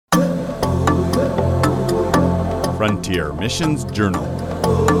Frontier Missions Journal.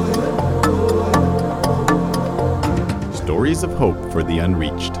 Stories of hope for the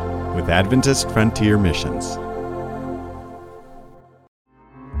unreached with Adventist Frontier Missions.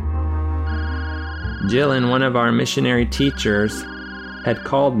 Jill and one of our missionary teachers had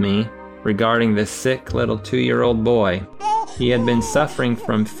called me regarding this sick little 2-year-old boy. He had been suffering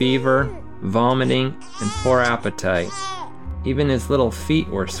from fever, vomiting, and poor appetite. Even his little feet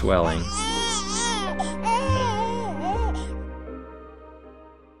were swelling.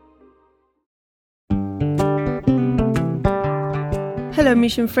 Hello,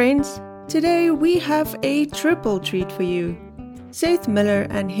 mission friends. Today we have a triple treat for you. Seth Miller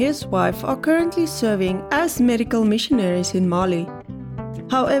and his wife are currently serving as medical missionaries in Mali.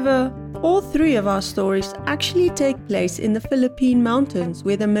 However, all three of our stories actually take place in the Philippine mountains,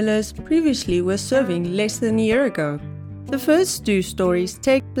 where the Millers previously were serving less than a year ago. The first two stories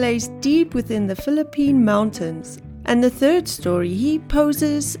take place deep within the Philippine mountains, and the third story, he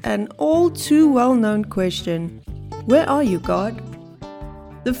poses an all too well-known question: where are you, God?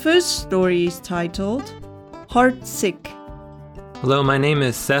 The first story is titled Heart Sick. Hello, my name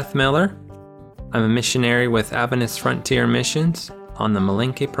is Seth Miller. I'm a missionary with Adventist Frontier Missions on the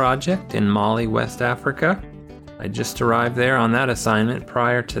Malinke Project in Mali, West Africa. I just arrived there on that assignment.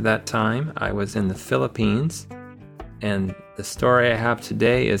 Prior to that time, I was in the Philippines. And the story I have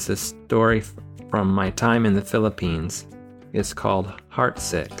today is a story from my time in the Philippines. It's called Heart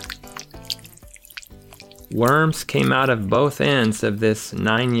Sick. Worms came out of both ends of this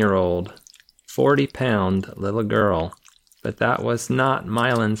 9-year-old, 40-pound little girl. But that was not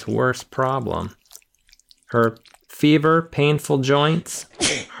Mylan's worst problem. Her fever, painful joints,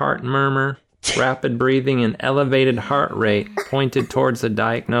 heart murmur, rapid breathing, and elevated heart rate pointed towards a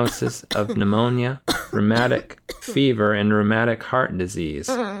diagnosis of pneumonia, rheumatic fever, and rheumatic heart disease.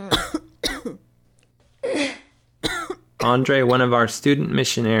 Andre, one of our student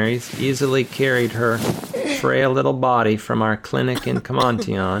missionaries, easily carried her frail little body from our clinic in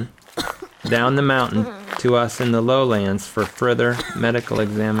Kamantian down the mountain to us in the lowlands for further medical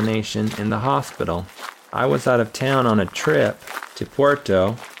examination in the hospital. I was out of town on a trip to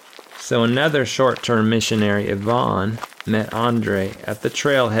Puerto, so another short-term missionary, Yvonne, met Andre at the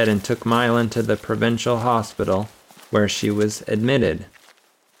trailhead and took Mylan to the provincial hospital where she was admitted.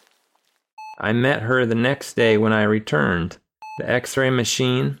 I met her the next day when I returned. The x-ray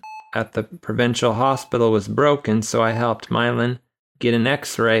machine at the provincial hospital was broken, so I helped Mylan get an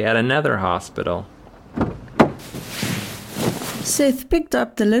x-ray at another hospital. Seth picked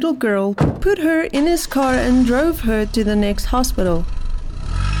up the little girl, put her in his car, and drove her to the next hospital.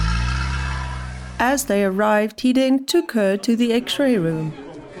 As they arrived, he then took her to the x-ray room.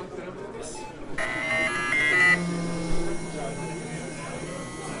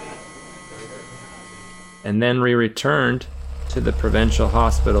 And then we returned to the provincial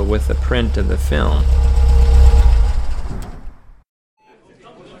hospital with a print of the film.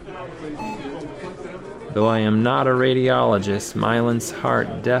 Though I am not a radiologist, Mylan's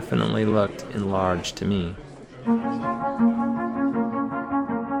heart definitely looked enlarged to me.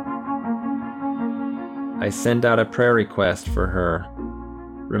 I sent out a prayer request for her.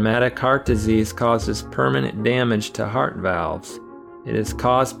 Rheumatic heart disease causes permanent damage to heart valves. It is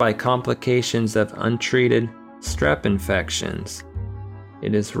caused by complications of untreated strep infections.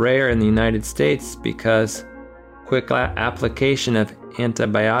 It is rare in the United States because quick application of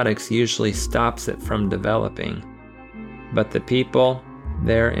antibiotics usually stops it from developing. But the people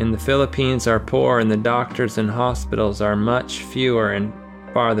there in the Philippines are poor, and the doctors and hospitals are much fewer and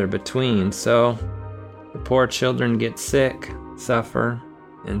farther between, so the poor children get sick, suffer,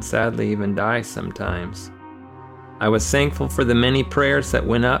 and sadly even die sometimes. I was thankful for the many prayers that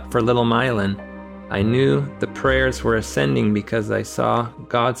went up for little Mylan. I knew the prayers were ascending because I saw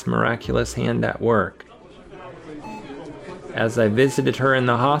God's miraculous hand at work. As I visited her in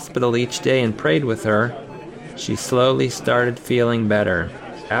the hospital each day and prayed with her, she slowly started feeling better.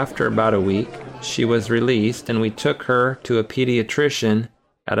 After about a week, she was released, and we took her to a pediatrician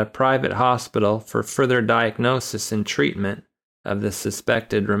at a private hospital for further diagnosis and treatment of the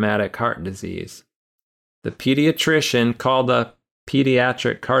suspected rheumatic heart disease. The pediatrician called a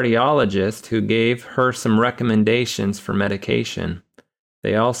pediatric cardiologist who gave her some recommendations for medication.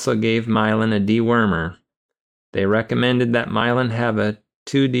 They also gave Mylan a dewormer. They recommended that Mylan have a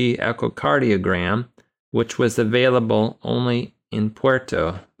 2D echocardiogram, which was available only in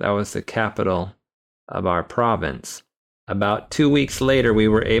Puerto. That was the capital of our province. About 2 weeks later, we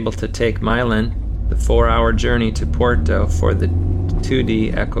were able to take Mylan the 4-hour journey to Puerto for the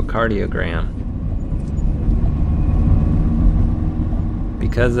 2D echocardiogram.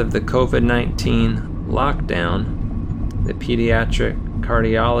 Because of the COVID-19 lockdown, The pediatric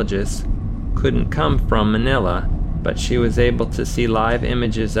cardiologist couldn't come from Manila, but she was able to see live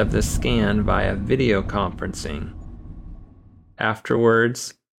images of the scan via video conferencing.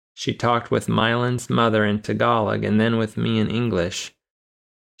 Afterwards, she talked with Mylan's mother in Tagalog and then with me in English.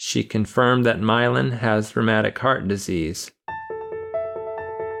 She confirmed that Mylan has rheumatic heart disease.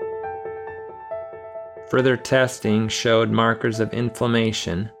 Further testing showed markers of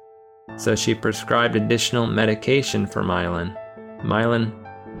inflammation, so she prescribed additional medication for Mylan. Mylan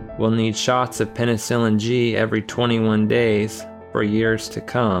will need shots of penicillin G every 21 days for years to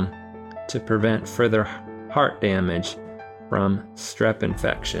come to prevent further heart damage from strep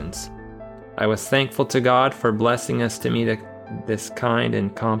infections. I was thankful to God for blessing us to meet this kind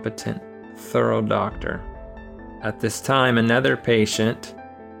and competent, thorough doctor. At this time, another patient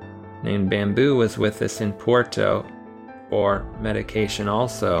named Bamboo was with us in Puerto for medication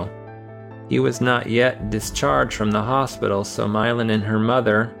also. He was not yet discharged from the hospital, so Mylan and her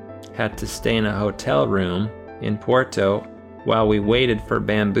mother had to stay in a hotel room in Puerto while we waited for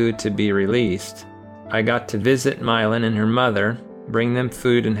Bamboo to be released. I got to visit Mylan and her mother, bring them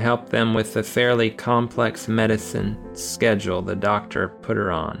food, and help them with the fairly complex medicine schedule the doctor put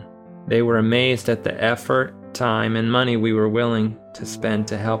her on. They were amazed at the effort, time, and money we were willing to spend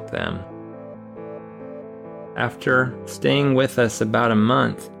to help them. After staying with us about a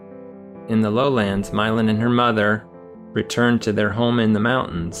month in the lowlands, Mylan and her mother returned to their home in the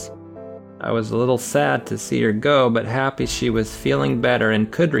mountains. I was a little sad to see her go, but happy she was feeling better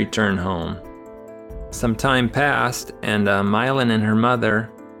and could return home. Some time passed, and Mylan and her mother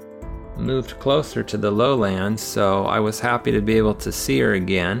moved closer to the lowlands, so I was happy to be able to see her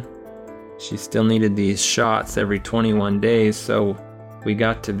again. She still needed these shots every 21 days, so we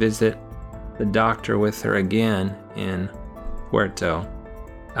got to visit the doctor with her again in Puerto.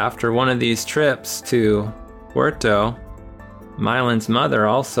 After one of these trips to Puerto, Mylan's mother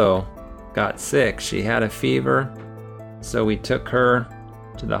also got sick. She had a fever, so we took her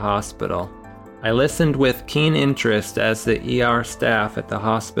to the hospital. I listened with keen interest as the ER staff at the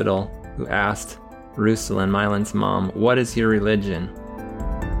hospital who asked Ruslan, Mylan's mom, "What is your religion?"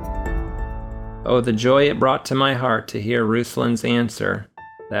 Oh, the joy it brought to my heart to hear Ruslan's answer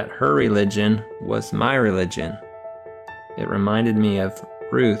that her religion was my religion. It reminded me of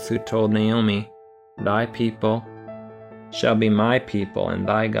Ruth, who told Naomi, "Thy people shall be my people, and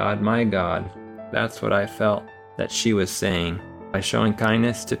thy God my God." That's what I felt that she was saying. By showing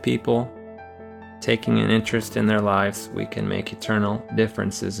kindness to people, taking an interest in their lives, we can make eternal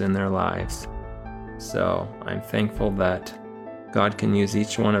differences in their lives. So I'm thankful that God can use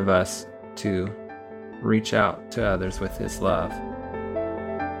each one of us to reach out to others with His love.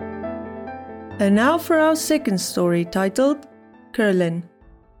 And now for our second story, titled Kirlan.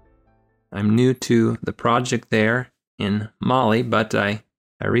 I'm new to the project there in Mali, but I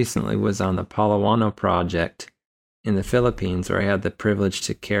recently was on the Palawano project in the Philippines, where I had the privilege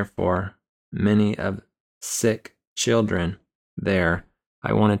to care for many of sick children there.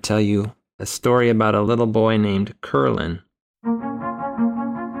 I want to tell you a story about a little boy named Kirlan.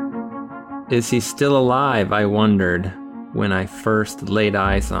 Is he still alive? I wondered when I first laid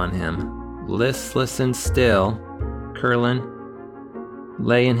eyes on him. Listless and still, Kirlan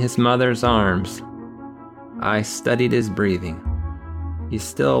lay in his mother's arms. I studied his breathing. He's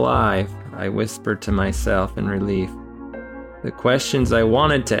still alive, I whispered to myself in relief. The questions I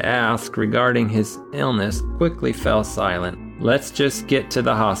wanted to ask regarding his illness quickly fell silent. Let's just get to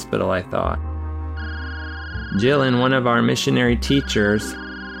the hospital, I thought. Jillian, one of our missionary teachers,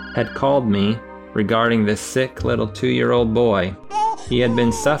 had called me regarding this sick little 2-year-old boy. He had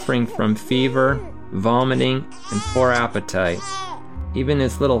been suffering from fever, vomiting, and poor appetite. Even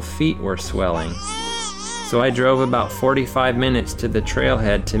his little feet were swelling. So I drove about 45 minutes to the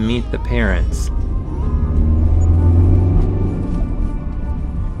trailhead to meet the parents.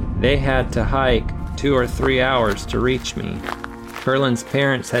 They had to hike 2 or 3 hours to reach me. Kirlan's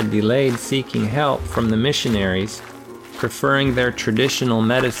parents had delayed seeking help from the missionaries, preferring their traditional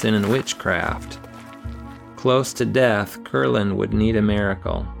medicine and witchcraft. Close to death, Kirlan would need a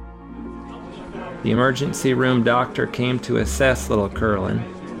miracle. The emergency room doctor came to assess little Kirlan.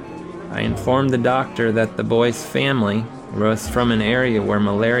 I informed the doctor that the boy's family was from an area where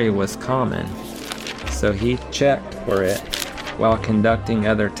malaria was common, so he checked for it while conducting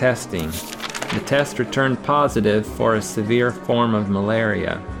other testing. The test returned positive for a severe form of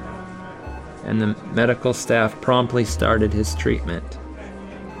malaria, and the medical staff promptly started his treatment.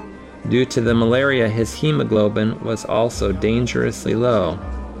 Due to the malaria, his hemoglobin was also dangerously low.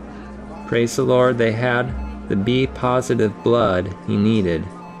 Praise the Lord, they had the B-positive blood he needed.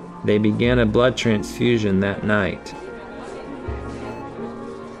 They began a blood transfusion that night.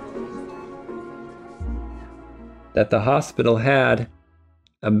 That the hospital had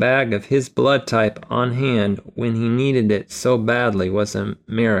a bag of his blood type on hand when he needed it so badly was a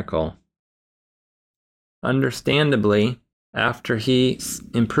miracle. Understandably, after he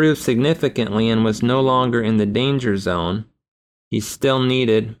improved significantly and was no longer in the danger zone, he still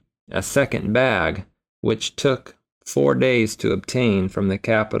needed a second bag, which took 4 days to obtain from the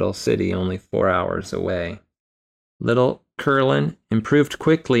capital city only 4 hours away. Little Kirlan improved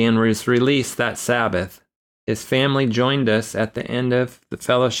quickly and was released that Sabbath. His family joined us at the end of the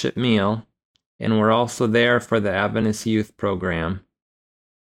fellowship meal and were also there for the Adventist youth program.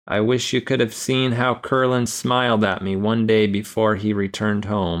 I wish you could have seen how Kirlan smiled at me one day before he returned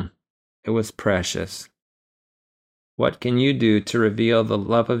home. It was precious. What can you do to reveal the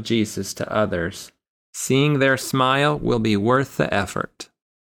love of Jesus to others? Seeing their smile will be worth the effort.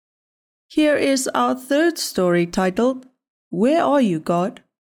 Here is our third story titled, Where Are You, God?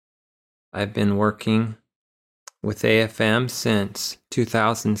 I've been working with AFM since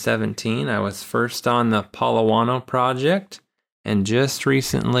 2017. I was first on the Palawano project and just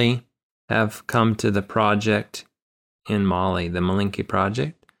recently have come to the project in Mali, the Malinki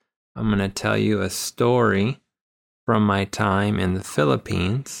project. I'm going to tell you a story from my time in the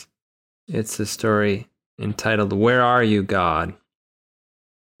Philippines. It's a story entitled, Where Are You, God?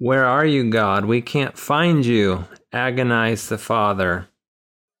 Where are you, God? We can't find you, agonized the father,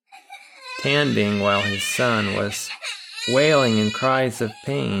 standing while his son was wailing in cries of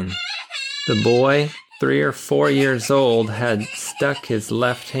pain. The boy, 3 or 4 years old, had stuck his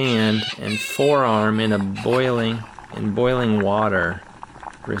left hand and forearm in boiling water,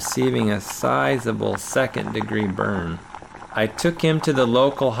 receiving a sizable second-degree burn. I took him to the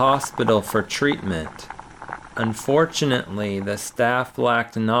local hospital for treatment. Unfortunately, the staff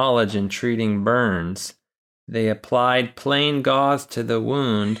lacked knowledge in treating burns. They applied plain gauze to the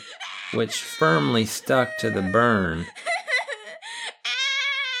wound, which firmly stuck to the burn.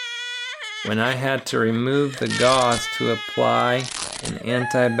 When I had to remove the gauze to apply an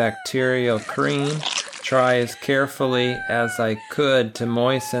antibacterial cream, try as carefully as I could to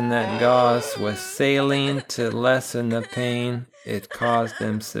moisten that gauze with saline to lessen the pain, it caused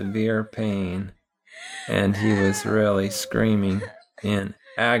him severe pain, and he was really screaming in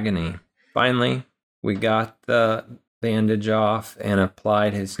agony. Finally, we got the bandage off and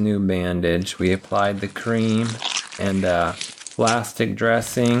applied his new bandage. We applied the cream and plastic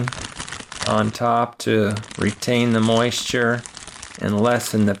dressing on top to retain the moisture and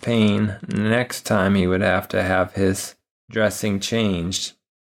lessen the pain. Next time he would have to have his dressing changed.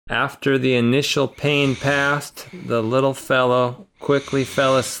 After the initial pain passed, the little fellow quickly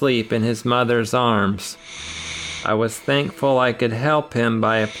fell asleep in his mother's arms. I was thankful I could help him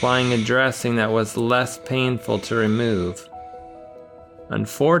by applying a dressing that was less painful to remove.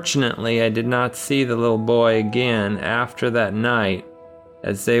 Unfortunately, I did not see the little boy again after that night,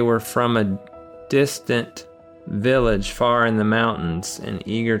 as they were from a distant village far in the mountains and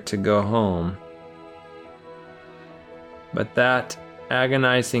eager to go home. But that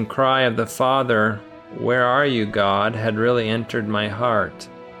agonizing cry of the father, "Where are you, God?" had really entered my heart.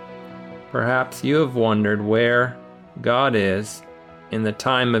 Perhaps you have wondered where God is in the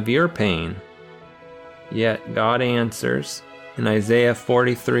time of your pain. Yet God answers in Isaiah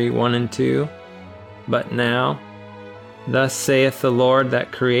 43:1-2, "But now, thus saith the Lord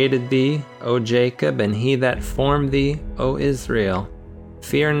that created thee, O Jacob, and he that formed thee, O Israel.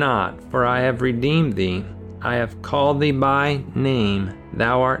 Fear not, for I have redeemed thee. I have called thee by name,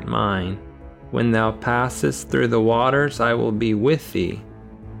 thou art mine. When thou passest through the waters, I will be with thee,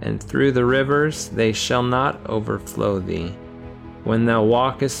 and through the rivers, they shall not overflow thee. When thou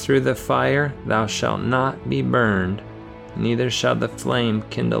walkest through the fire, thou shalt not be burned, neither shall the flame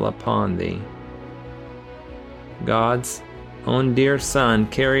kindle upon thee." God's own dear Son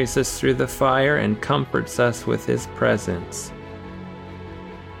carries us through the fire and comforts us with his presence.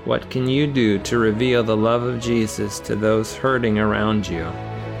 What can you do to reveal the love of Jesus to those hurting around you?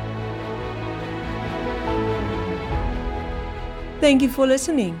 Thank you for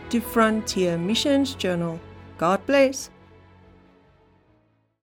listening to Frontier Missions Journal. God bless.